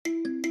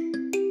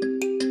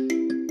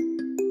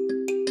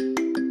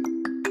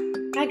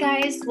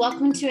guys,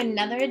 welcome to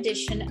another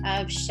edition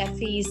of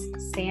Sheffy's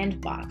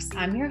Sandbox.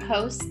 I'm your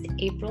host,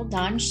 April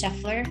Dawn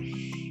Scheffler,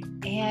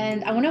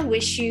 and I want to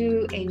wish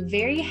you a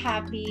very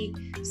happy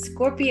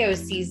Scorpio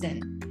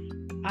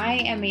season. I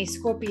am a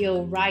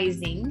Scorpio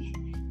rising.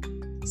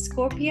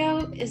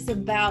 Scorpio is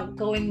about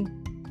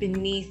going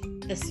beneath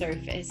the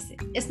surface.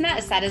 It's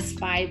not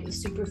satisfied with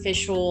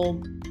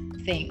superficial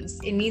things.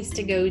 It needs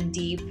to go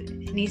deep.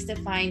 It needs to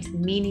find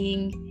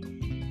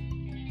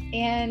meaning.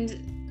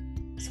 And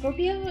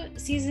Scorpio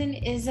season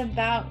is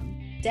about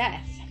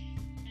death.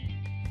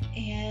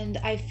 And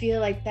I feel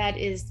like that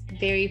is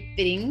very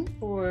fitting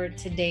for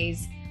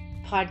today's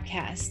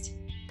podcast.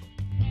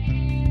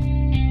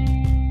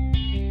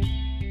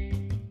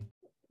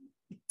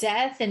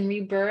 Death and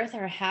rebirth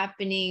are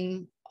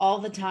happening all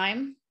the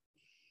time.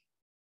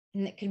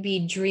 And it could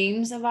be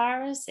dreams of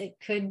ours. It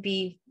could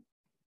be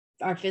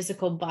our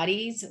physical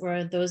bodies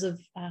or those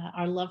of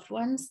our loved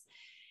ones.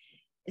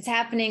 It's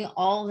happening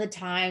all the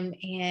time.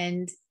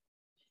 And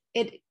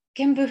it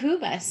can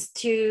behoove us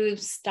to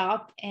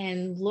stop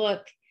and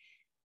look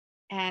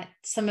at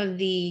some of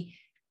the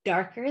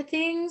darker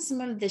things,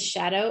 some of the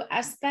shadow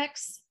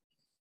aspects,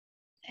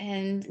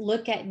 and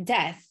look at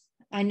death.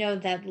 I know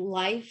that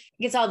life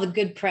gets all the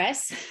good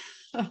press,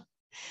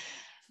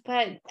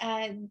 but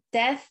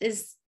death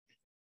is,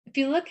 if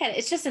you look at it,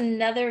 it's just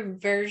another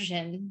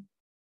version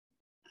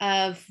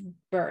of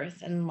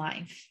birth and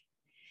life.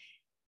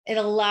 It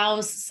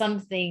allows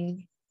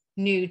something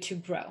new to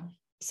grow.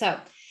 So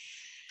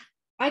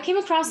I came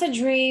across a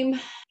dream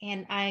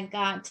and I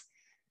got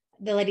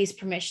the lady's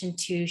permission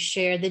to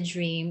share the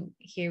dream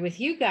here with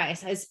you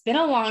guys. It's been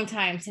a long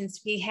time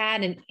since we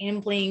had an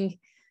Ambling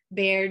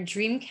Bear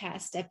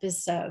Dreamcast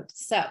episode.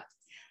 So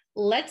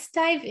let's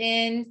dive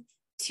in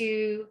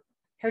to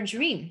her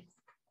dream.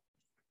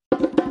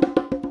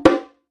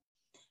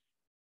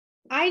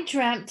 I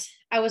dreamt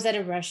I was at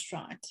a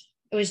restaurant.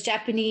 It was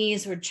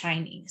Japanese or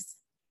Chinese.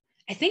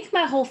 I think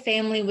my whole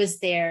family was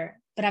there,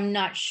 but I'm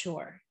not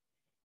sure.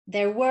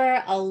 There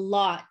were a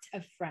lot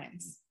of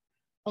friends,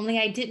 only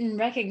I didn't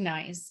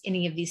recognize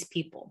any of these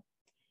people,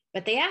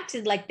 but they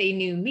acted like they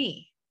knew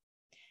me.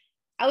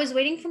 I was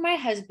waiting for my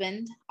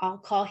husband, I'll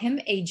call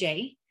him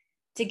AJ,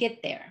 to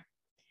get there.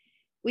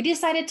 We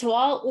decided to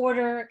all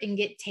order and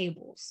get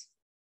tables.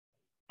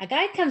 A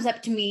guy comes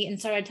up to me and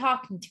started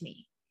talking to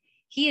me.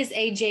 He is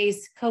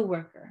AJ's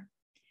coworker.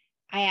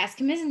 I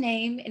ask him his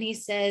name and he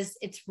says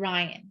it's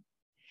Ryan.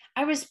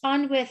 I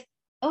respond with,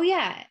 "Oh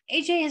yeah,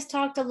 AJ has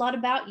talked a lot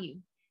about you.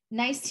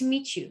 Nice to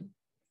meet you."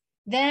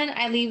 Then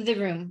I leave the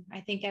room.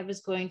 I think I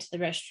was going to the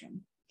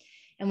restroom.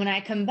 And when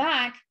I come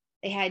back,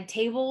 they had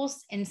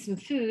tables and some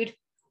food,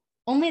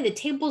 only the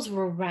tables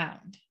were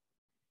round.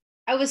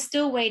 I was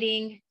still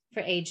waiting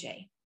for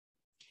AJ.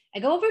 I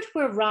go over to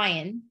where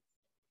Ryan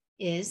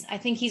is. I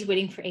think he's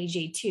waiting for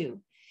AJ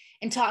too,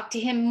 and talk to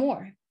him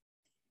more.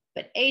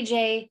 But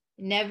AJ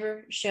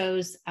never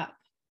shows up.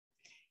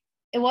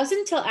 It wasn't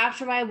until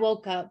after I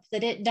woke up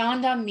that it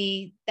dawned on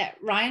me that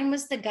Ryan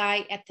was the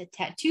guy at the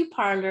tattoo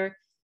parlor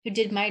who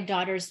did my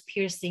daughter's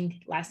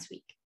piercing last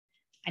week.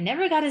 I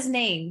never got his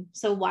name,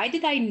 so why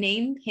did I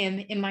name him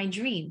in my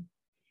dream?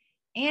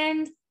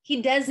 And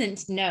he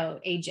doesn't know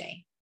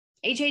AJ.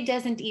 AJ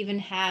doesn't even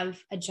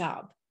have a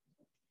job.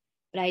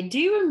 But I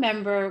do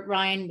remember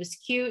Ryan was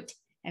cute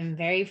and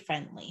very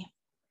friendly.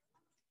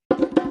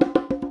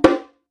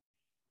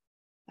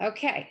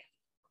 Okay.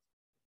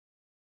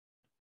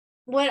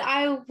 What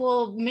I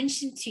will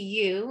mention to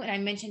you, and I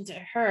mentioned to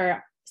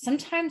her,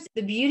 sometimes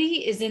the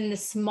beauty is in the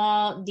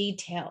small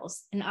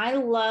details. And I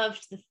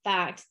loved the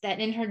fact that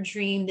in her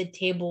dream, the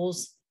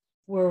tables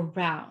were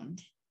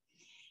round.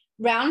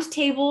 Round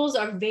tables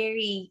are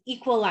very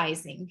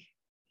equalizing.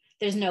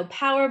 There's no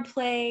power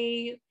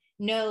play,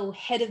 no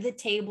head of the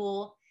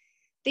table.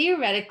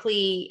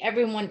 Theoretically,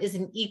 everyone is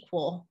an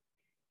equal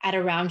at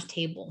a round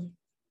table.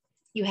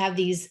 You have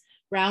these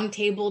round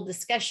table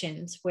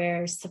discussions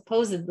where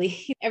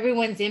supposedly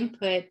everyone's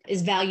input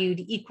is valued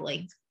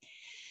equally.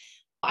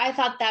 I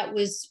thought that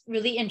was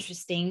really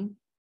interesting.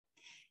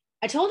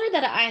 I told her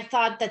that I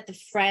thought that the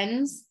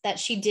friends that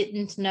she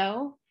didn't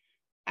know,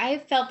 I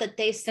felt that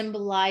they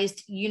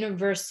symbolized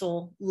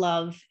universal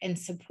love and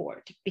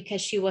support because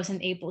she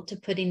wasn't able to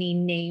put any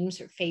names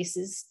or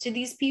faces to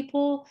these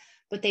people,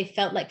 but they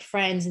felt like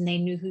friends and they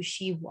knew who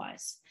she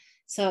was.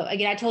 So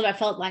again, I told her I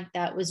felt like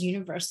that was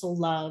universal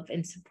love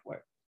and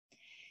support.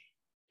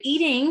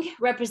 Eating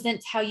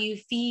represents how you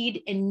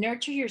feed and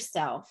nurture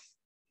yourself.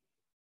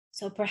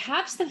 So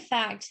perhaps the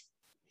fact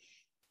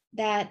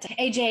that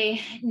AJ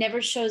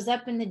never shows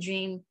up in the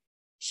dream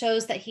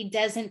shows that he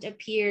doesn't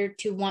appear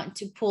to want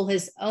to pull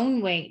his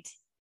own weight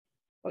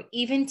or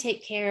even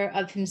take care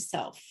of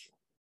himself,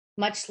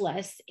 much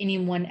less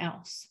anyone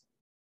else.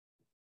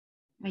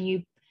 When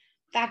you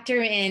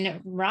factor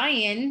in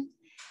Ryan,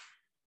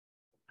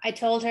 I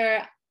told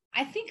her,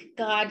 I think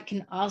God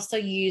can also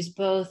use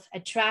both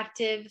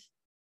attractive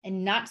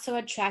and not so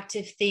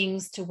attractive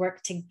things to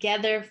work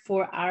together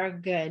for our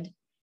good,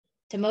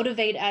 to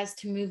motivate us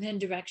to move in a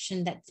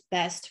direction that's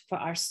best for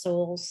our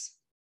soul's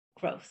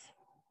growth.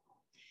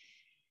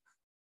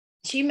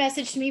 she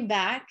messaged me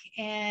back,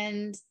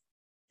 and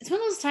it's one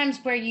of those times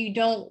where you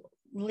don't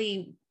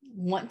really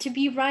want to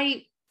be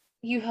right.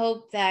 You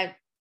hope that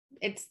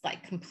it's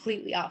like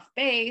completely off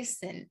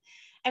base and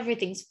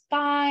everything's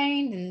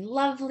fine and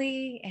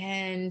lovely.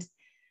 And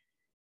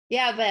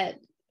yeah, but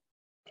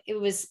it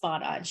was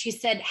spot on. She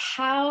said,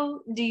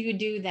 "How do you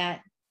do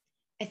that?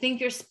 I think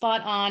you're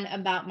spot on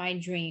about my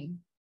dream.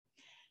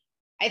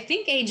 I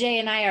think AJ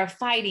and I are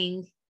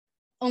fighting,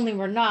 only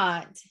we're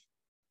not.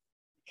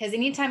 Because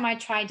anytime I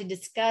try to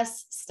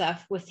discuss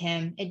stuff with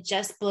him, it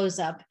just blows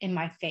up in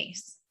my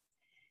face.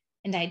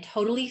 And I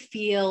totally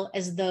feel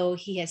as though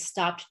he has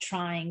stopped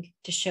trying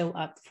to show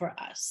up for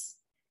us."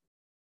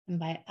 And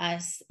by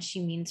us,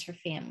 she means her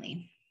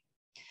family.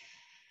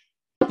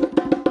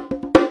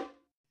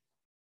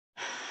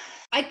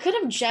 I could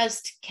have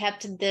just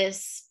kept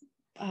this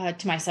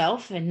to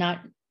myself and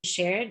not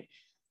shared,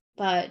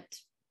 but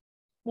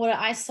what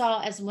I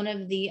saw as one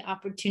of the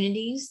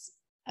opportunities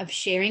of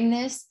sharing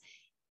this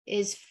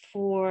is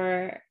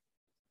for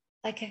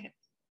like a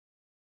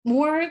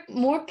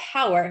more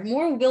power,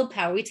 more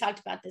willpower. We talked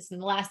about this in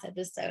the last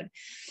episode.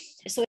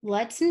 So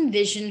let's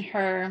envision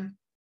her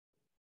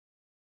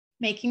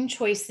making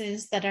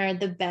choices that are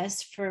the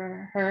best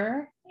for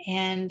her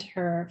and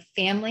her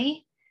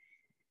family,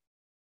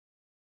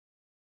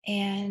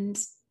 and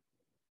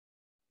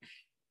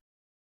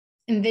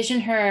envision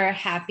her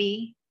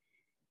happy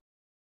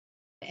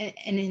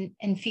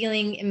and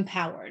feeling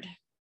empowered.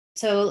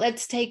 So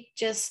let's take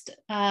just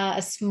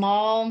a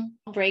small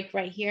break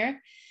right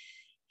here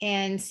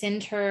and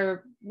send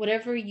her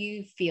whatever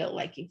you feel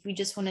like. If you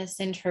just want to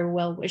send her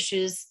well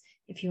wishes,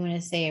 if you want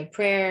to say a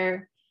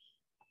prayer,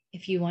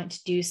 if you want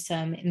to do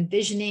some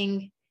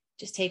envisioning,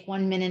 just take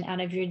 1 minute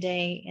out of your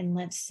day and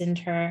let's send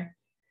her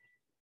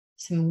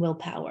some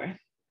willpower.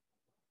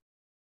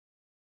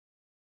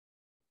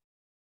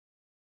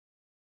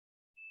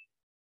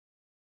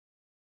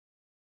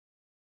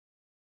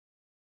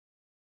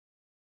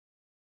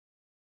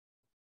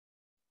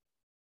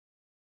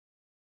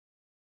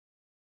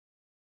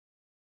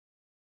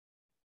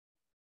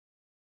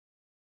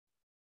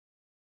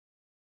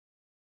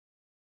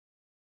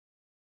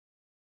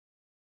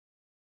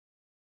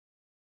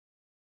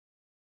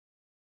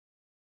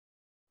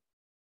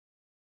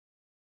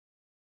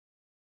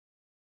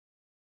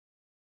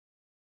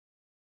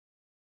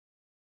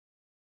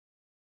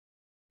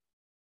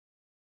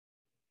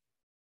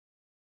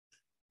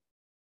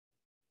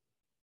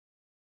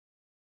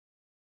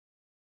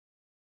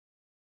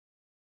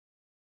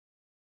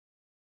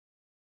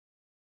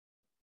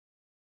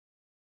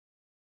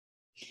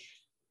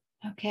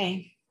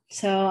 Okay.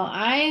 So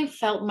I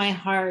felt my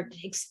heart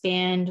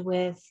expand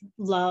with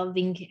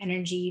loving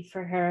energy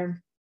for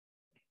her.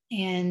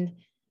 And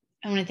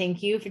I want to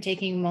thank you for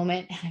taking a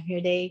moment out of your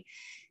day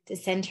to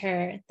send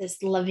her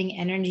this loving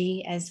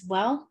energy as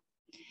well.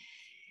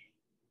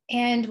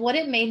 And what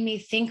it made me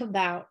think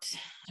about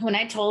when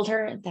I told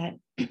her that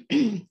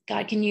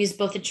God can use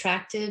both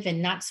attractive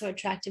and not so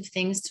attractive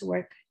things to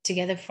work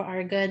together for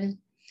our good.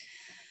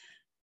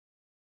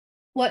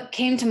 What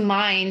came to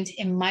mind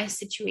in my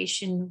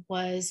situation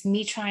was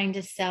me trying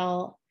to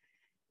sell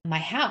my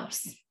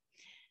house.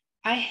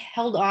 I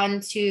held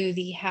on to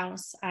the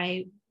house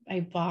I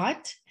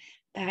bought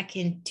back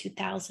in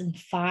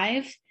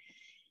 2005,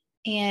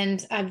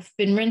 and I've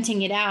been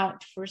renting it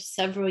out for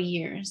several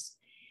years.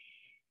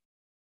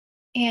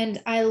 And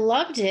I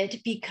loved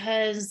it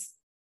because,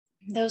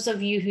 those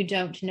of you who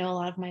don't know a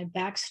lot of my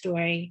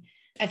backstory,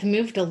 I've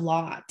moved a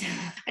lot.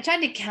 I tried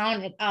to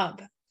count it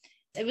up.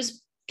 It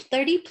was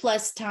 30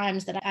 plus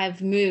times that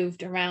I've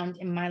moved around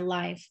in my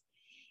life.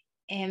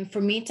 And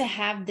for me to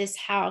have this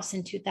house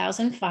in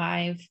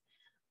 2005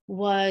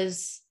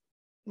 was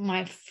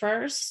my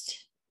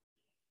first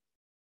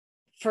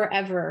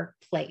forever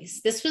place.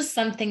 This was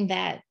something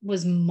that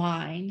was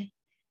mine,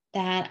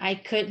 that I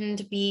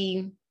couldn't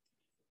be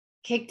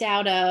kicked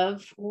out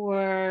of,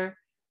 or,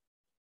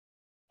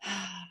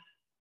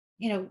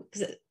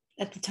 because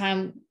at the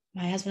time,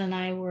 my husband and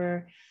I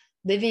were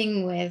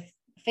living with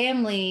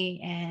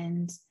family.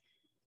 And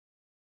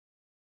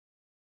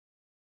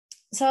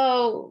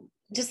so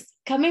just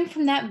coming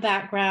from that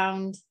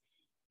background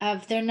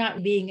of there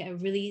not being a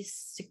really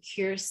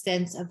secure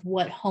sense of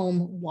what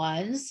home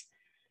was,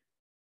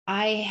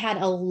 I had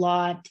a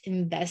lot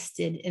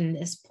invested in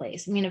this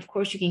place. I mean, of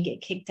course, you can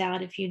get kicked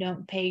out if you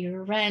don't pay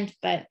your rent,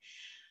 but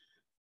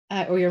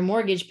or your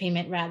mortgage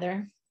payment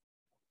rather.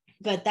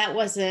 But that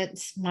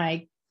wasn't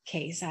my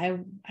case.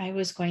 I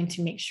was going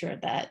to make sure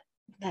that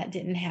that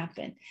didn't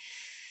happen.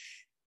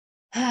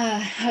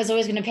 I was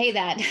always going to pay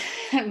that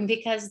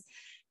because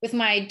with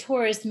my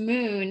Taurus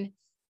moon,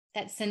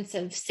 that sense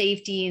of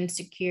safety and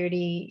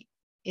security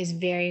is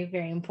very,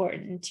 very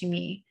important to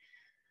me.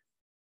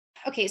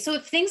 Okay, so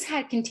if things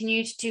had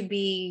continued to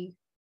be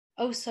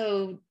oh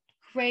so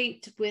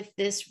great with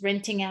this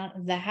renting out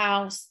of the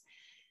house,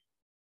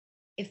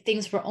 if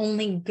things were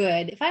only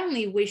good, if I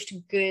only wished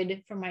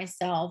good for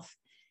myself,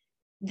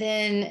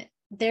 then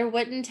there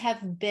wouldn't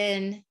have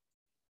been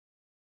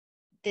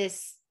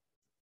this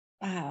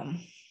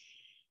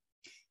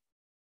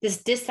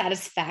this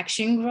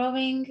dissatisfaction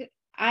growing,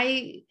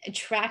 I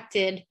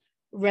attracted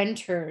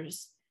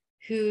renters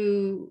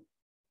who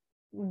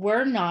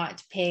were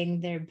not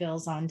paying their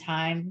bills on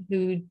time,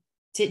 who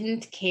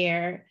didn't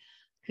care,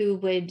 who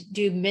would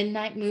do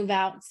midnight move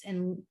outs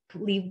and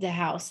leave the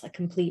house a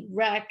complete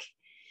wreck.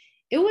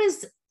 It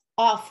was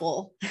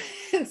awful.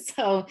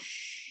 So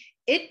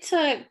it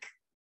took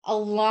a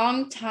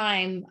long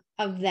time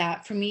of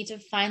that for me to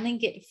finally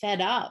get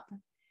fed up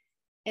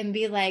and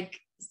be like,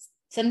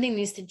 something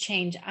needs to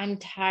change. I'm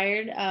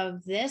tired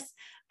of this.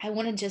 I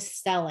want to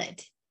just sell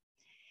it.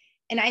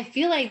 And I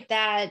feel like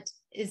that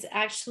is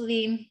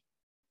actually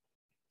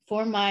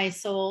for my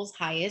soul's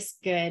highest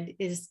good,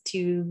 is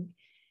to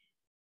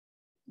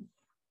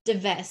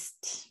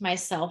divest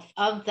myself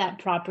of that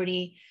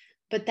property.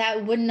 But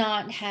that would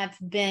not have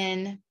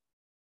been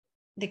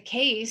the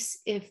case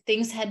if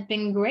things had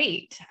been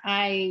great.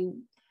 I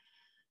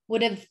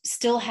would have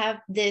still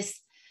have this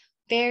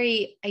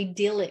very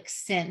idyllic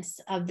sense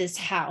of this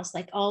house,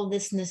 like all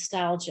this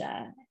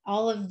nostalgia,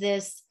 all of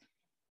this,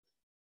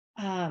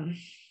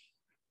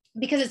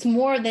 because it's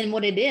more than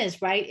what it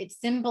is, right? It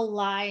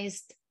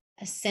symbolized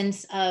a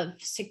sense of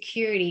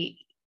security,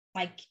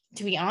 like,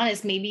 to be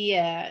honest, maybe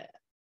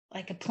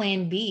like a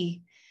plan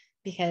B,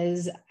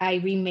 because I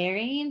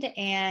remarried,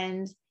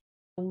 and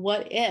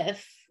what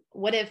if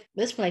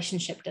this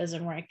relationship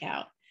doesn't work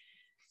out?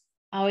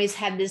 I always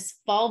had this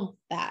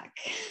fallback,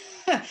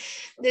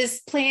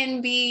 this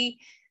plan B,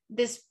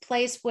 this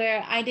place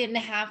where I didn't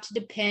have to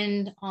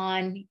depend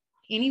on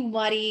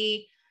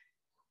anybody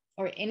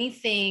or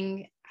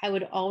anything. I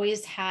would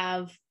always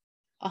have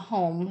a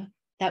home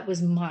that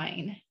was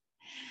mine.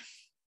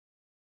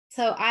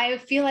 So I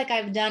feel like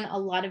I've done a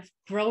lot of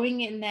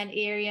growing in that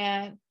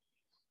area,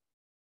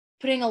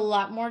 putting a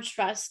lot more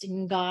trust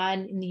in God,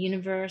 in the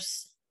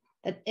universe,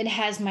 that it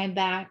has my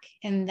back,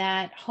 and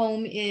that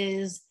home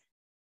is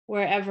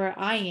wherever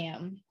I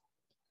am,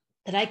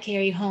 that I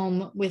carry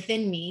home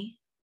within me,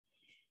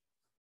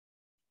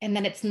 and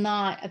that it's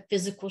not a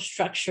physical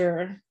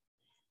structure.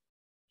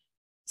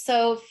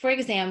 So, for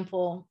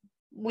example,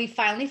 we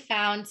finally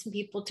found some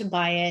people to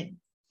buy it.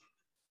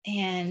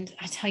 And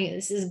I tell you,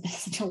 this has been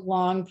such a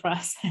long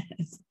process,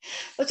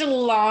 such a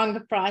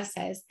long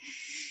process.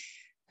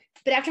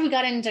 But after we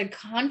got into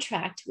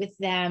contract with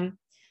them,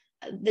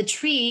 the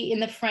tree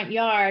in the front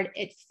yard,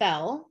 it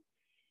fell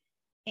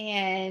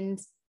and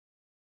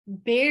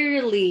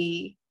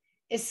barely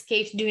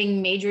escaped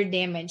doing major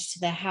damage to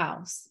the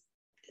house.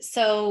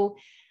 So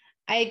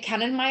I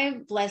counted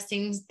my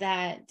blessings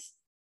that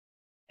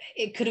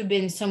it could have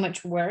been so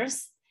much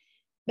worse.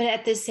 But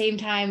at the same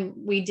time,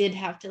 we did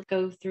have to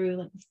go through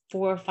like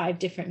 4 or 5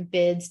 different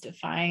bids to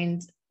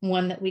find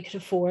one that we could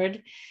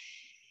afford.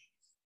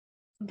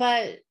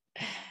 But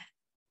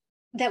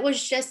that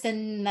was just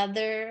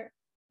another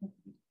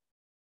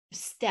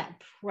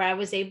step where I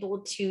was able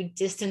to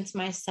distance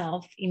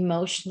myself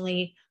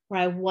emotionally,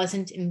 where I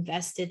wasn't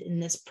invested in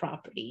this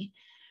property,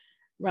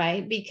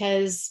 right?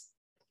 Because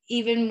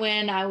even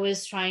when I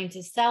was trying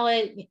to sell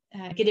it,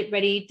 get it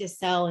ready to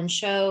sell and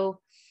show,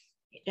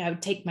 I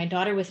would take my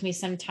daughter with me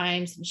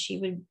sometimes, and she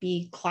would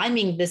be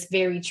climbing this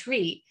very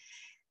tree.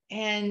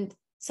 And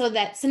so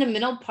that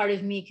sentimental part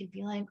of me could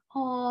be like,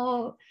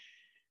 oh,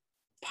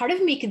 part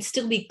of me could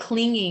still be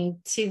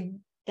clinging to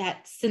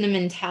that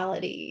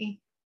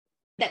sentimentality,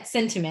 that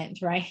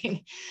sentiment,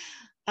 right?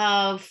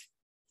 Of,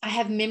 I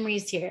have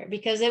memories here,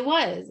 because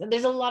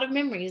there's a lot of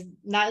memories.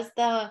 That's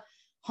the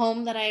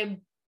home that I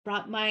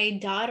brought my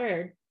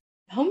daughter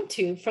home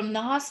to from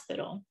the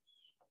hospital.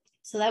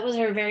 So that was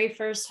her very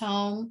first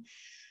home.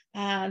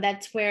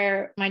 That's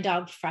where my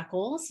dog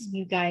Freckles,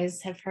 you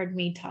guys have heard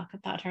me talk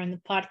about her in the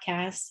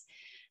podcast.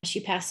 She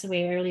passed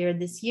away earlier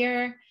this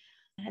year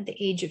at the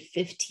age of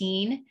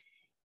 15.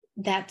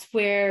 That's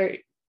where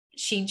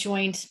she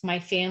joined my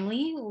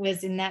family,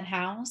 was in that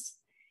house.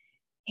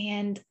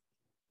 And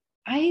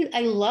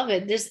I love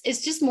it.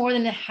 It's just more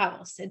than a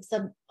house. It's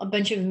a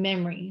bunch of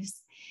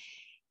memories.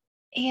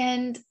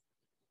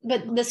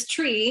 But this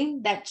tree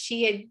that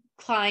she had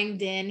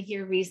climbed in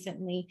here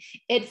recently,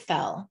 it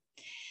fell.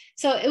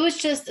 So it was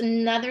just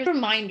another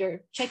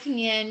reminder, checking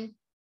in.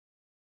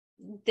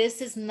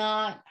 This is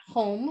not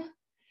home.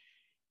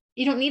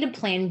 You don't need a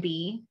plan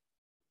B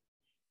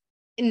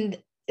in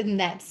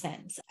that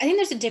sense. I think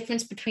there's a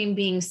difference between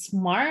being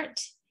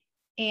smart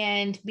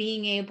and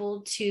being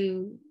able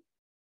to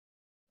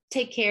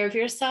take care of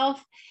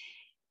yourself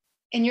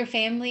and your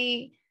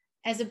family,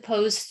 as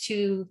opposed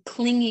to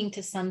clinging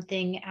to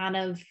something out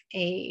of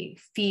a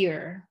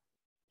fear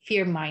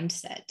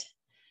mindset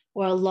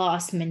or a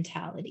loss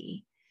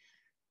mentality.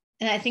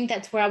 And I think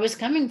that's where I was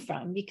coming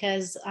from,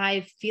 because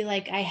I feel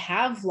like I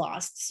have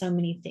lost so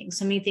many things.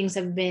 So many things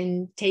have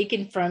been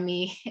taken from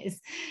me,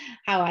 is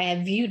how I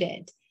have viewed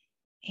it.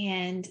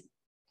 And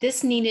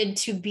this needed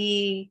to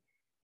be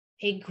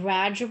a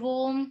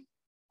gradual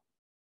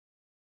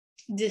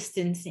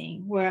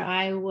distancing, where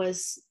I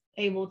was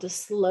able to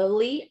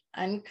slowly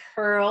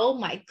uncurl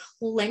my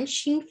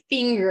clenching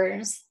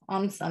fingers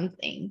on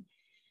something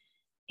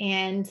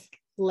and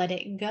let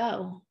it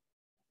go.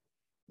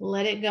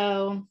 let it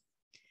go.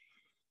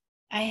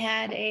 I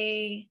had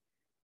a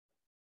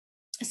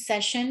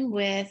session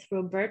with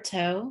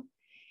Roberto,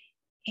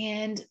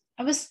 and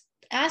I was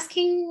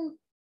asking,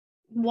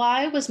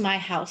 why was my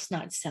house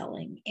not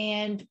selling?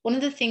 And one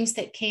of the things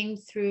that came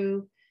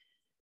through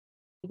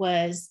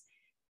was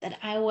that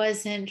I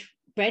wasn't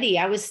ready.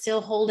 I was still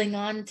holding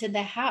on to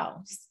the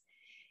house,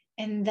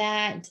 and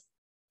that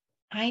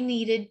I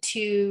needed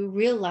to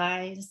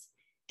realize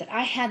that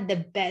I had the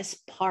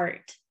best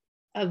part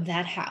of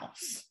that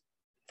house.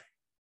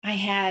 I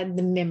had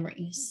the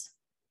memories.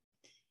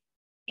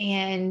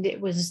 And it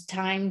was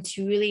time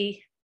to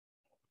really,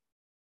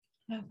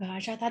 oh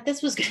gosh, I thought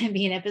this was going to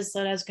be an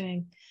episode I was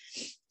going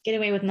to get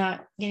away with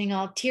not getting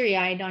all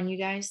teary-eyed on you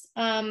guys.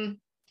 That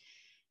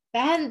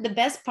had the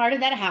best part of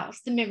that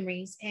house, the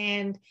memories.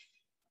 And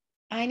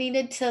I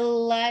needed to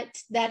let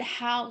that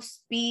house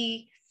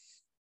be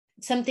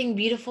something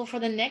beautiful for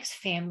the next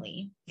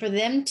family, for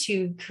them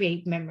to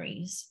create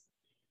memories.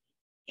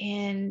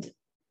 And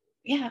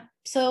yeah,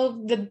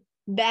 so the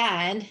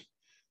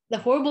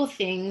horrible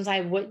things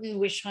I wouldn't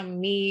wish on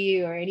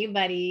me or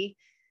anybody,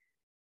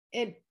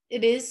 it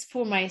is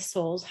for my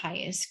soul's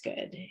highest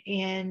good.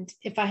 And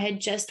if I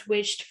had just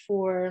wished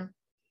for,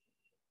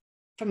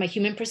 from a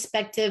human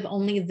perspective,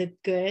 only the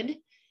good,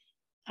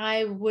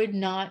 I would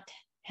not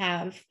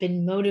have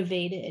been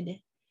motivated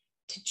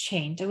to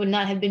change. I would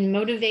not have been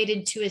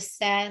motivated to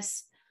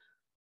assess,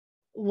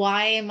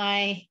 why am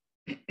I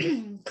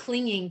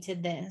clinging to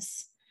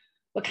this?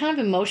 What kind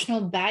of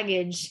emotional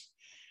baggage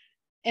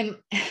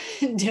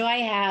do I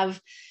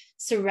have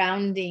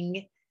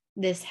surrounding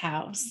this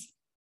house?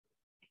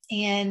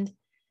 And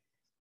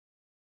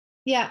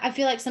yeah, I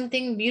feel like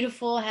something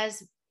beautiful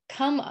has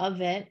come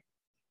of it.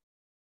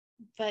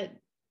 But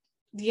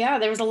yeah,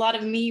 there was a lot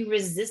of me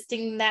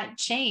resisting that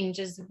change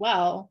as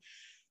well,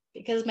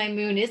 because my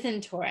moon is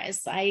in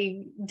Taurus.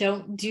 I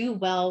don't do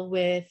well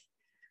with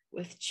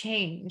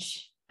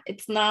change.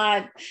 It's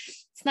not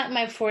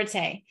my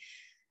forte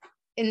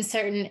in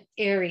certain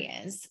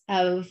areas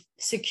of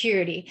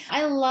security.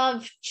 I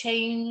love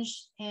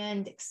change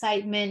and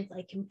excitement,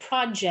 like in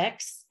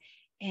projects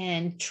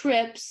and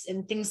trips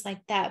and things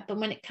like that. But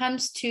when it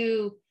comes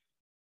to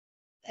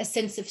a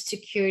sense of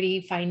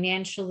security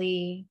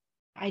financially,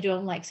 I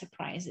don't like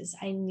surprises.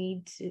 I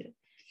need to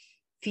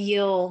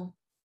feel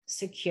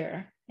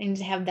secure and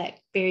to have that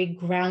very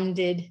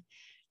grounded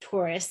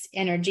Taurus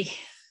energy.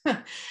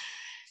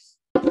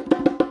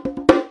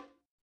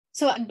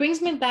 So it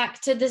brings me back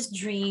to this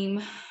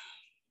dream.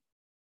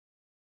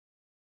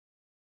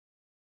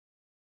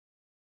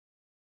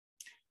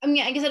 I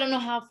mean, I guess I don't know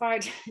how far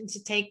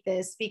to take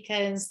this,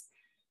 because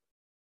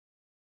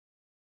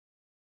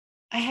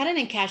I had an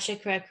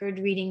Akashic record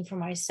reading for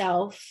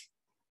myself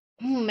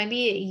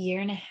maybe a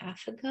year and a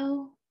half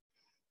ago.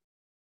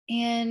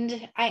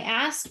 And I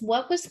asked,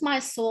 what was my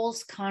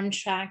soul's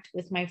contract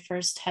with my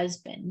first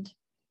husband?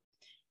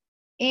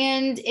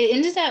 And it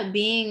ended up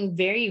being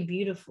very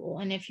beautiful.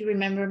 And if you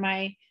remember,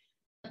 my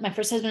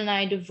first husband and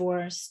I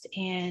divorced,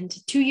 and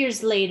 2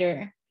 years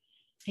later,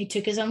 he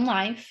took his own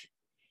life.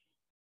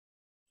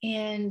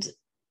 And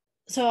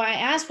so I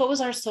asked, what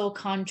was our soul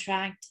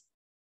contract?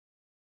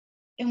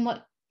 And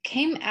what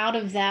came out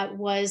of that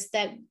was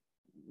that,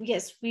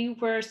 yes, we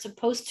were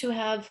supposed to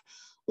have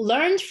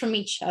learned from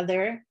each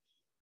other,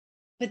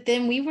 but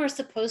then we were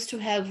supposed to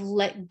have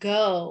let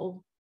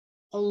go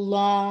a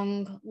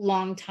long,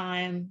 long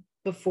time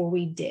before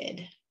we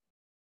did.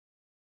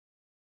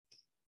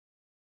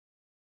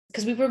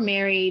 Because we were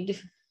married,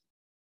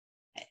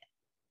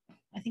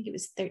 I think it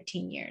was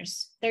 13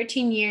 years.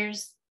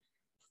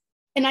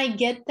 And I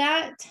get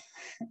that.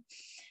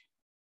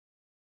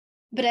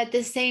 But at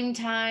the same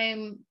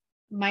time,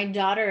 my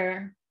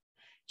daughter,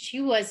 she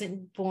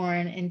wasn't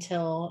born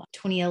until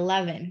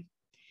 2011.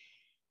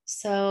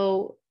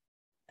 So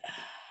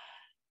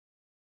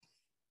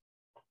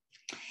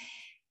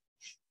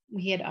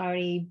we had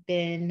already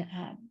been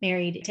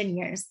married 10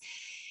 years.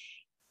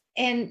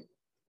 And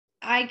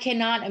I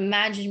cannot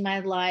imagine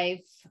my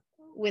life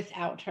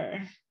without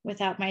her,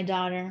 without my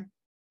daughter.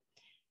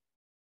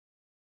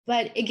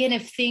 But again,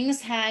 if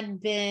things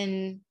had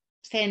been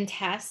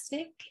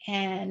fantastic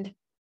and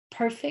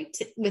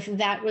perfect with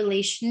that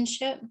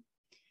relationship,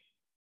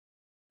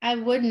 I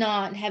would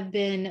not have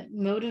been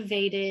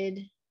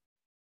motivated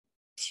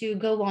to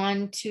go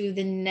on to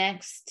the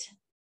next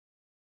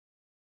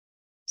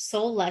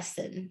soul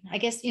lesson. I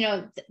guess,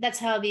 that's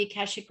how the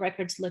Akashic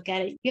records look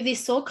at it. You have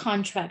these soul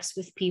contracts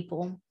with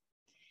people,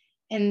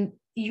 and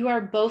you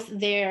are both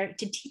there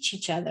to teach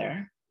each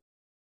other.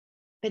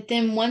 But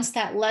then once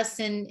that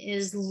lesson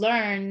is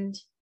learned,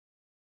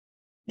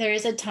 there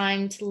is a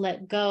time to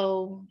let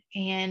go.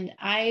 And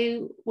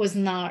I was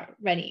not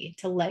ready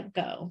to let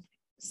go.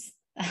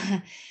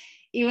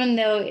 Even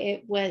though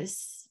it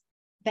was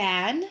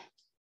bad,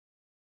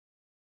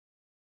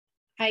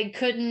 I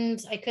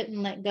couldn't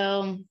let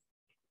go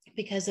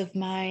because of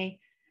my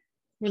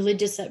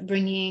religious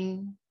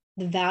upbringing,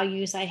 the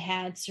values I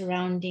had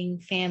surrounding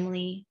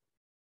family.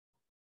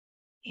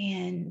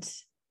 And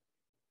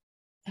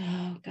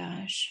oh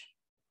gosh,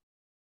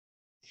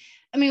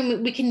 I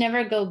mean, we can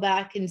never go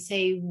back and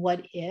say,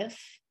 what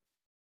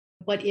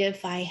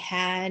if I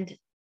had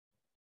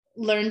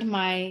learned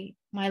my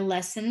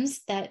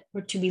lessons that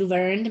were to be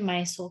learned,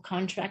 my soul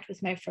contract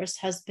with my first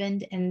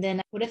husband, and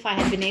then what if I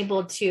had been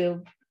able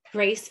to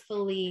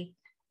gracefully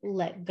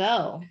let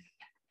go?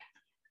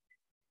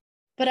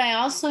 But I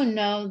also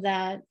know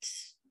that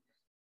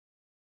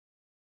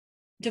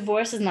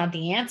divorce is not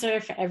the answer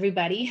for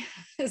everybody.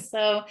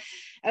 So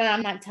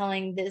I'm not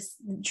telling this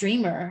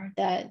dreamer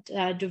that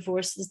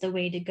divorce is the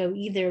way to go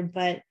either,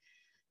 but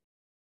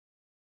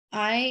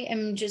I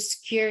am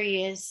just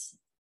curious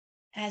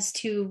as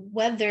to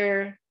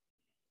whether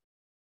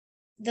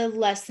the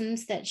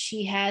lessons that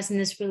she has in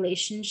this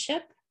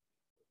relationship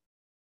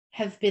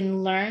have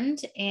been learned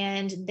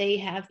and they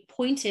have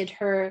pointed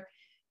her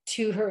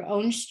to her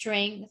own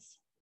strength,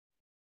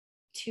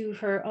 to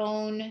her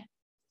own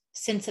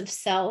sense of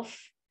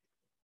self,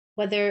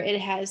 whether it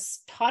has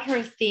taught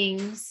her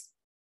things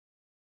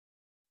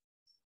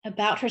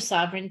about her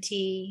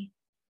sovereignty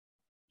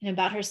and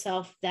about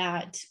herself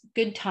that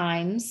good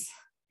times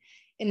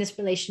in this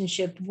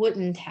relationship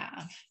wouldn't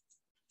have.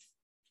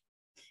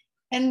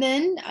 And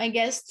then I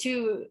guess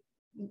to,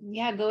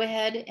 go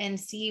ahead and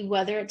see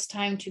whether it's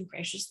time to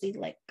graciously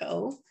let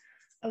go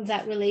of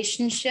that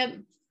relationship.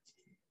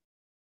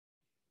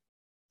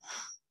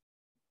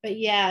 But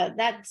yeah,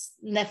 that's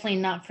definitely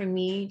not for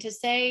me to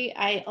say.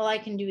 All I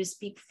can do is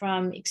speak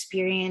from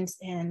experience,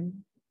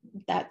 and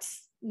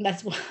that's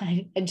what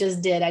I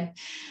just did. I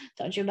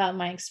told you about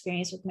my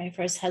experience with my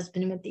first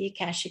husband and what the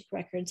Akashic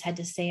Records had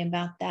to say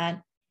about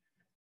that.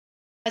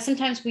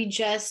 Sometimes we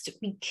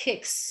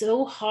kick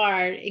so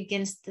hard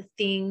against the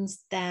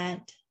things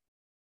that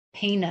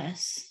pain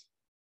us.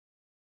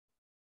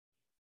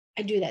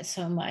 I do that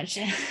so much.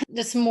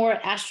 There's more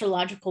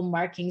astrological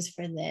markings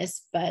for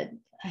this, but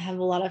I have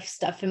a lot of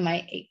stuff in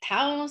my 8th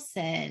house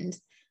and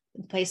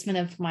the placement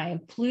of my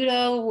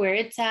Pluto, where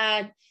it's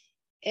at.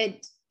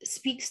 It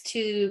speaks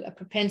to a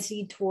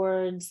propensity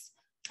towards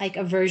like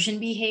aversion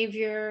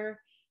behavior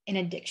and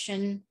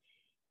addiction.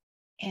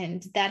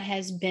 And that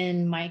has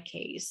been my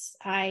case.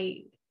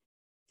 I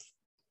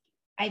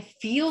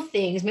feel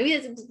things, maybe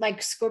it's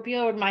like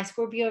Scorpio or my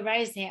Scorpio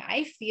rising.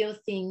 I feel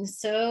things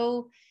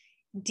so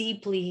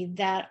deeply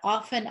that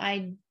often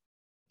I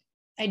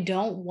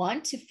don't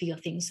want to feel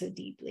things so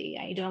deeply.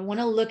 I don't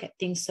want to look at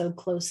things so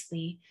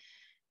closely.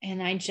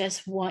 And I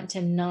just want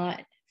to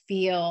not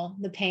feel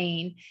the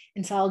pain.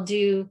 And so I'll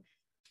do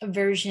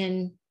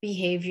aversion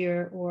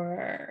behavior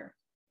or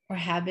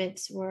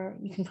habits, or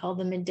you can call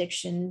them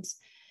addictions.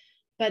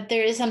 But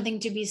there is something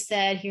to be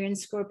said here in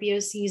Scorpio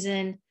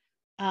season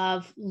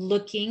of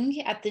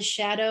looking at the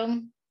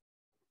shadow,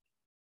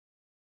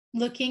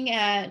 looking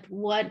at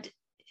what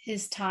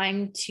is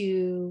time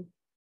to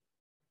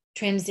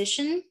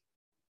transition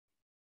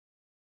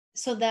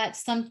so that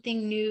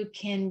something new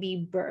can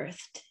be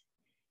birthed.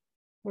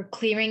 We're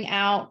clearing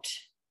out,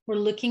 we're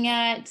looking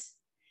at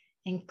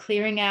and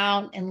clearing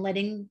out and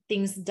letting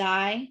things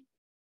die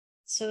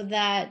so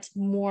that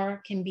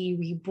more can be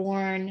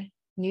reborn,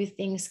 new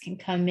things can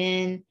come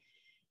in,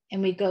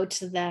 and we go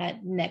to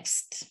that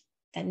next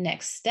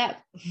step.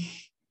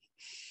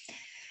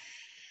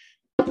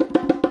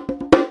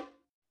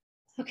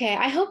 Okay,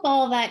 I hope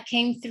all that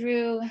came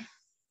through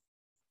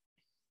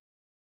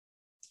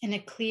in a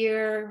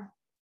clear,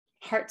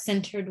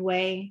 heart-centered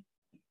way.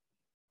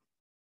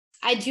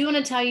 I do want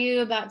to tell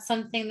you about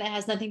something that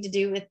has nothing to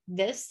do with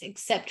this,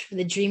 except for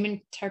the dream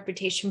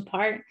interpretation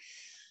part.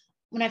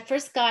 When I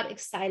first got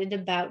excited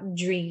about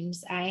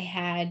dreams, I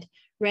had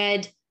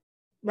read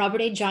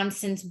Robert A.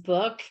 Johnson's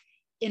book,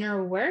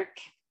 Inner Work.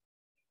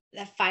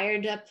 That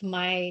fired up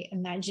my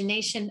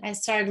imagination. I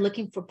started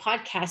looking for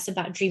podcasts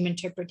about dream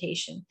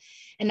interpretation.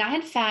 And I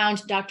had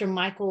found Dr.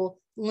 Michael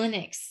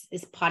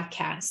Lennox's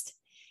podcast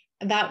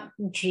about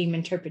dream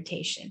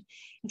interpretation.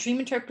 Dream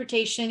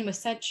interpretation was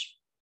such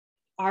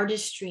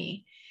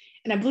artistry.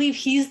 And I believe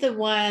he's the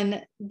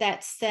one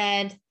that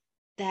said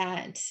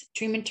that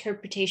dream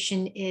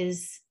interpretation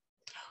is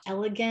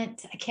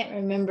elegant. I can't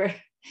remember,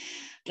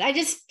 but I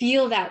just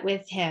feel that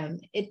with him.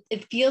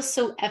 It feels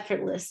so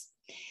effortless.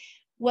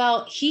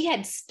 Well, he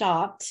had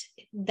stopped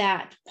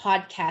that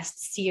podcast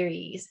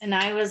series, and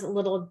I was a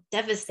little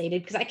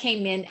devastated because I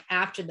came in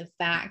after the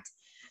fact,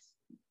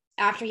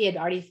 after he had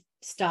already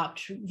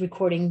stopped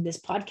recording this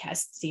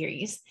podcast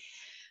series.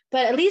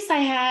 But at least I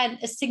had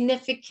a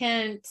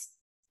significant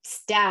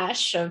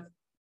stash of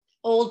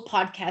old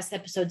podcast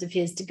episodes of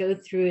his to go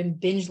through and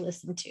binge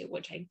listen to,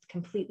 which I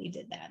completely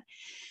did that.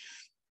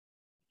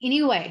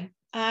 Anyway,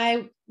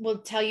 I will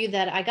tell you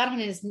that I got on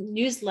his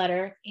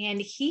newsletter, and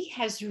he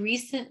has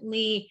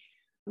recently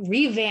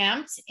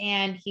revamped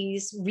and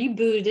he's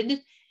rebooted,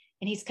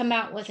 and he's come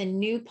out with a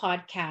new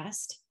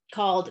podcast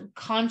called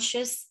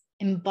Conscious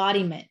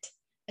Embodiment: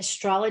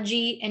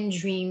 Astrology and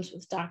Dreams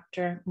with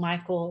Dr.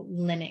 Michael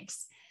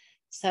Lennox.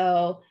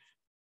 So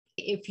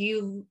if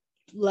you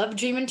love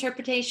dream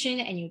interpretation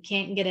and you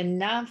can't get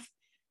enough,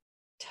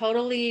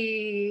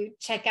 totally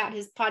check out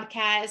his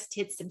podcast,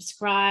 hit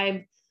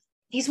subscribe.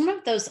 He's one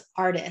of those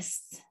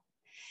artists.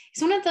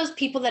 He's one of those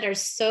people that are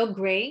so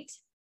great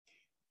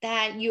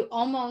that you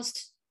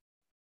almost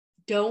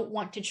don't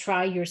want to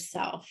try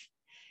yourself.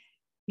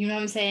 You know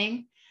what I'm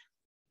saying?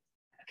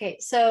 Okay,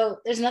 so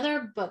there's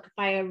another book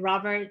by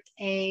Robert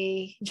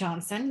A.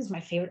 Johnson, who's my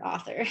favorite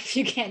author, if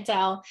you can't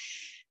tell,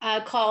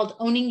 called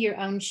Owning Your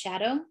Own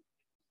Shadow.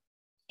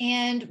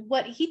 And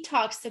what he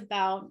talks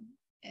about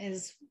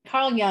is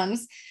Carl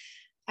Jung's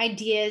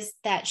ideas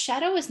that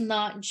shadow is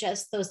not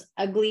just those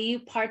ugly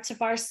parts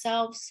of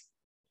ourselves,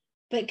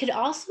 but it could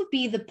also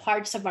be the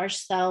parts of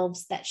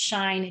ourselves that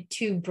shine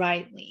too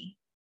brightly.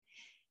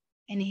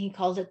 And he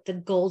called it the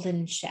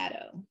golden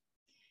shadow.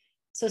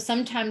 So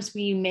sometimes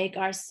we make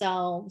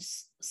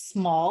ourselves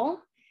small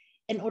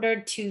in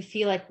order to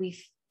feel like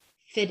we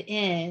fit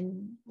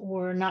in,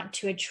 or not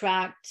to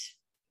attract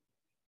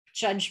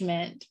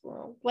judgment,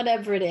 or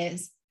whatever it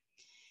is.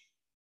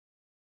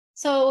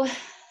 So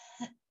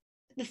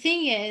the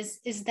thing is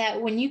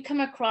that when you come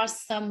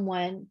across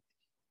someone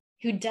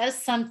who does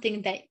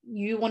something that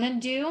you want to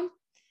do,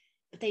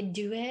 but they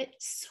do it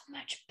so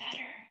much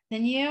better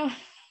than you,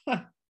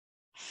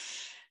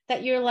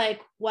 that you're like,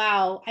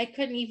 wow, I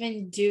couldn't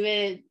even do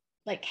it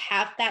like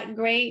half that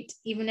great,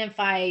 even if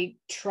I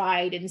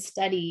tried and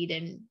studied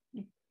and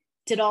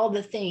did all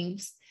the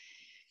things.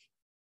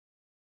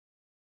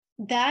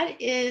 Look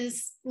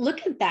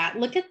at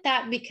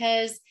that,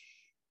 because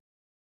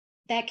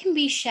that can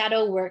be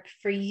shadow work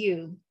for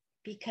you,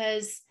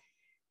 because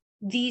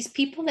these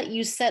people that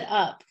you set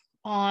up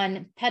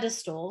on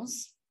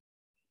pedestals,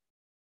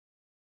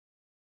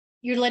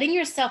 you're letting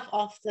yourself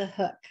off the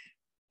hook,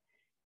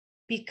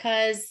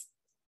 because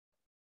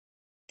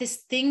this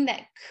thing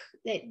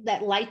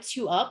that lights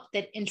you up,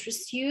 that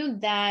interests you,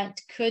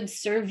 that could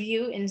serve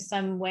you in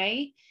some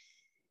way,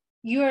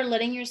 you are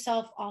letting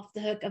yourself off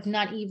the hook of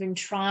not even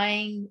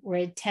trying or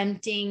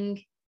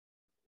attempting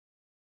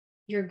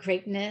your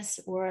greatness,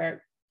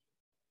 or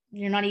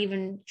you're not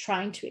even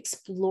trying to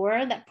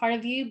explore that part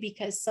of you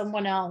because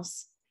someone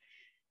else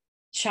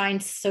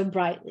shines so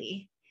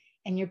brightly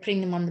and you're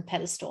putting them on the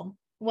pedestal.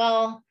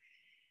 Well,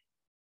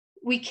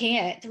 we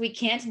can't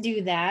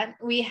do that.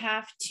 We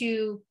have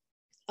to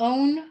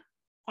own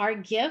our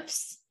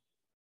gifts,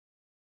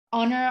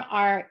 honor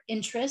our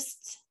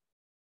interests,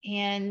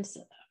 and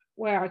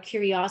where our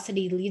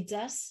curiosity leads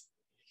us.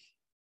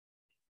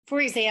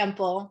 For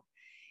example,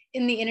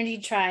 in the Energy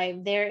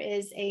Tribe, there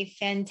is a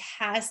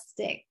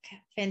fantastic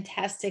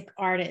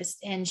artist,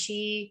 and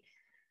she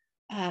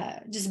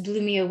just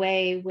blew me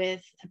away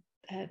with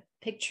a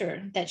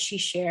picture that she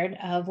shared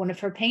of one of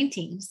her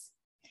paintings.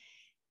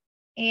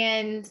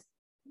 And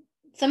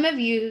some of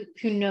you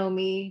who know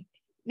me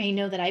may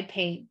know that I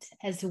paint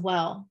as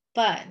well,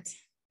 but,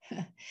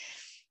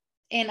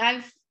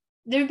 and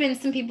there have been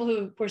some people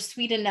who were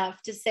sweet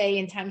enough to say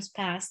in times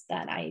past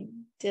that I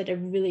did a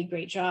really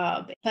great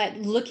job. But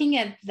looking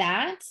at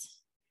that,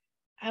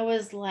 I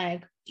was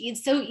like,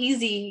 it's so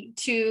easy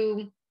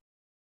to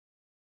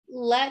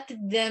let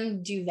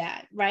them do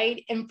that,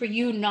 right? And for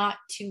you not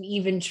to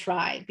even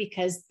try,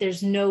 because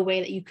there's no way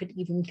that you could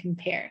even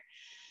compare.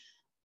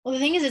 Well, the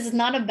thing is, it's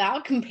not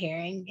about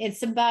comparing.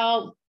 It's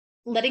about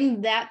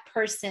letting that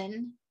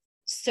person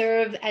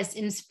serve as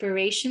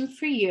inspiration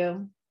for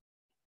you.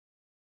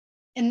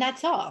 And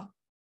that's all.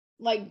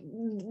 Like,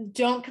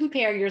 don't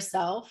compare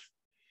yourself.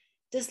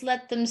 Just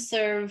let them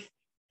serve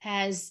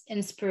as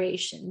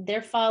inspiration.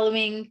 They're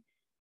following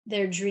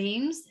their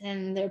dreams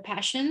and their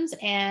passions,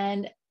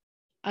 and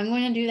I'm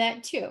going to do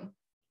that too.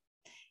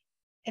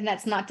 And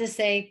that's not to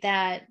say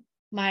that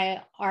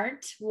my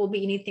art will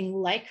be anything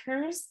like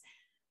hers,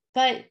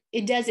 but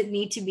it doesn't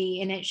need to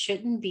be, and it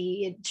shouldn't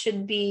be.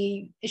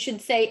 It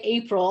should say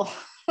April,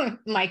 in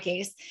my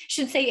case,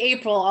 should say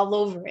April all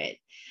over it.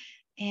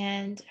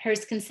 And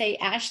hers can say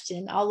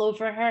Ashton all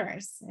over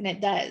hers, and it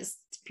does.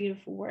 It's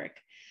beautiful work.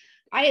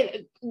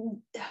 I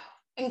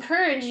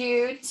encourage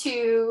you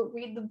to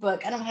read the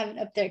book. I don't have it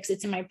up there because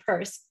it's in my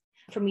purse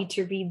for me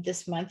to read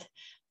this month,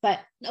 but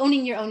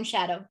Owning Your Own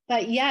Shadow.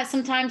 But yeah,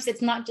 sometimes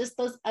it's not just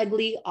those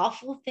ugly,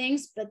 awful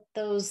things, but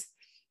those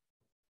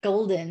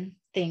golden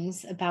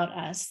things about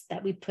us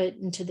that we put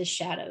into the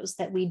shadows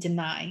that we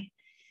deny.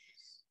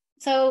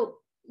 So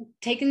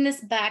taking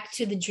this back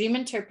to the dream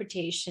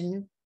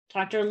interpretation,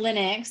 Dr.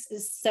 Lennox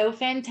is so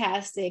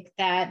fantastic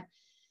that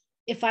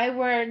if I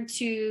were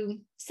to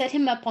set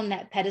him up on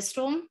that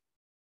pedestal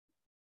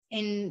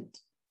and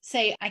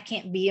say, I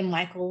can't be a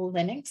Michael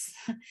Lennox,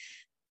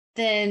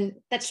 then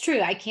that's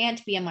true. I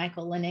can't be a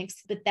Michael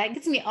Lennox, but that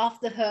gets me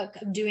off the hook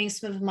of doing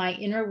some of my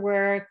inner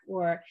work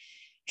or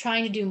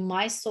trying to do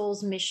my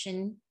soul's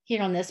mission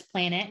here on this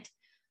planet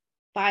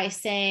by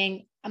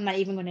saying, I'm not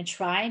even going to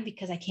try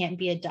because I can't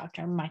be a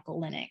Dr. Michael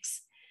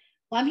Lennox.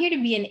 Well, I'm here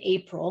to be in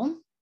April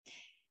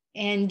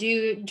and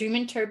do dream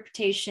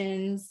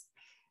interpretations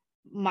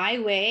my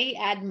way,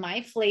 add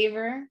my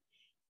flavor,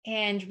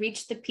 and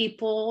reach the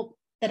people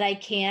that I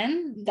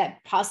can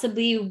that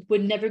possibly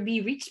would never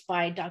be reached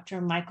by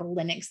Dr. Michael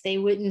Lennox. They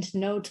wouldn't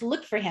know to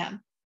look for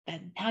him, but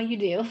now you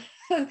do.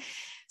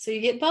 So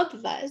you get both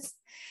of us.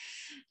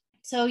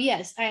 So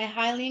yes, I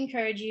highly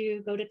encourage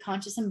you go to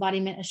Conscious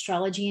Embodiment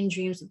Astrology and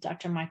Dreams with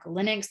Dr. Michael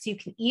Lennox. You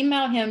can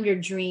email him your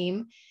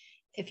dream.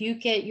 If you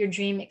get your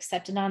dream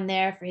accepted on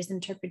there for his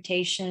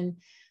interpretation,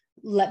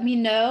 let me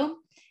know.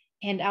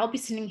 And I'll be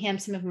sending him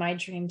some of my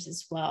dreams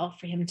as well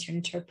for him to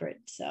interpret.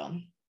 So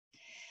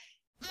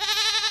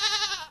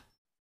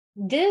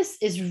this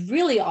is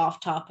really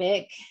off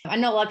topic. I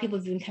know a lot of people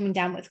have been coming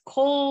down with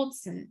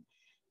colds and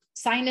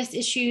sinus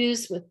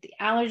issues with the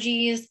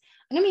allergies.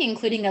 I'm going to be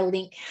including a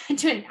link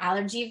to an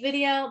allergy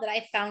video that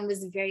I found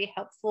was very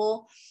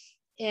helpful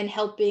in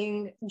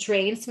helping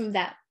drain some of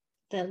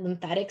the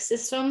lymphatic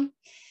system.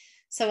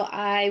 So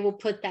I will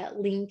put that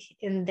link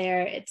in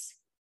there. It's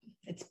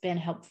been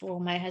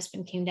helpful. My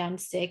husband came down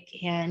sick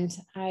and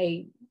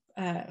I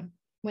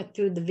went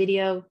through the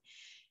video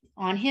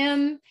on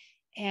him,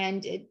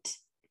 and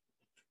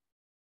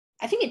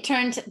I think it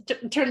turned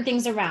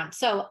things around.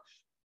 So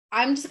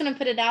I'm just going to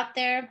put it out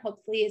there.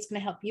 Hopefully it's going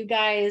to help you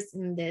guys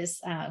in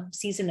this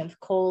season of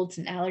colds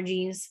and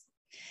allergies.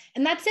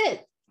 And that's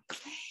it.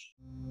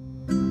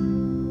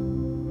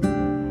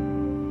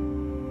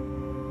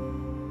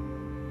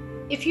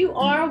 If you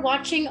are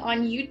watching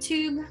on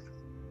YouTube,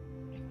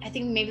 I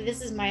think maybe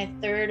this is my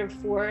third or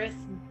fourth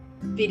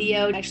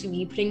video actually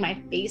me putting my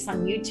face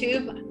on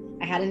YouTube.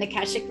 I had an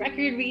Akashic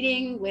record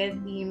reading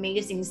with the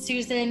amazing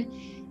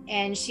Susan,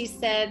 and she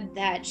said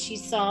that she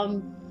saw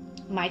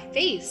my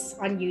face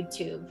on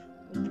YouTube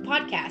with the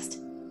podcast.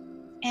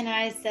 And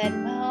I said,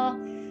 well,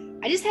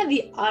 I just have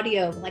the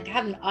audio, like I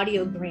have an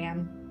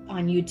audiogram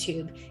on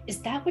YouTube.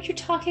 Is that what you're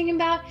talking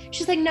about?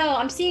 She's like, no,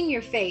 I'm seeing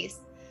your face.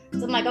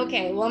 So I'm like,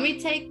 okay, well, let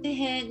me take the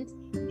hint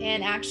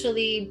and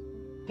actually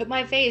put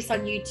my face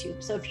on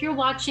YouTube. So if you're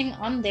watching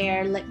on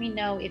there, let me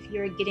know if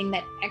you're getting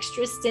that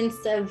extra sense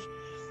of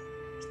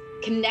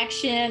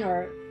connection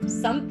or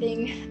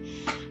something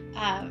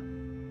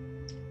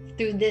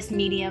through this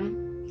medium.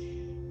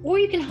 Or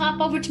you can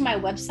hop over to my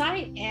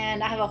website,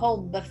 and I have a whole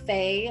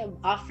buffet of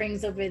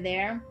offerings over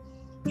there.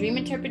 Dream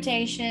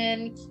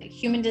interpretation,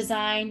 human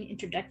design,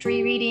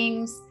 introductory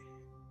readings.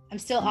 I'm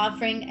still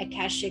offering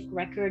Akashic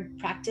record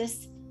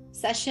practice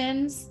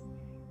sessions,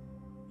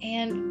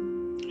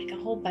 and like a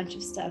whole bunch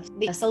of stuff.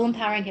 The soul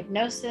empowering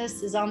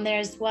hypnosis is on there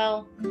as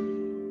well.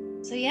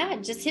 So yeah,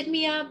 just hit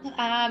me up.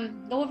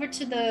 Go over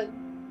to the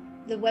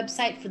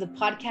website for the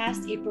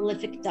podcast,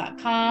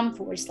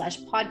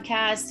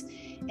 aprilific.com/podcast,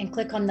 and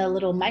click on the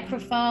little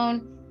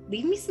microphone.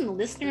 Leave me some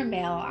listener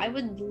mail. I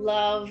would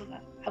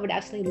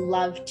absolutely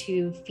love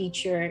to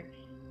feature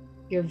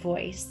your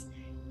voice.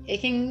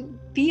 It can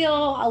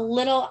feel a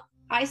little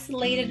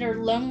isolated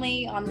or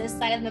lonely on this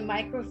side of the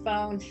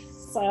microphone.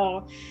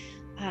 So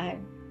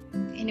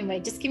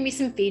anyway, just give me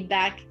some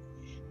feedback.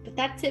 But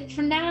that's it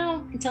for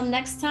now. Until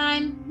next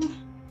time,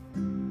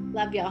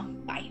 love y'all.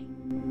 Bye.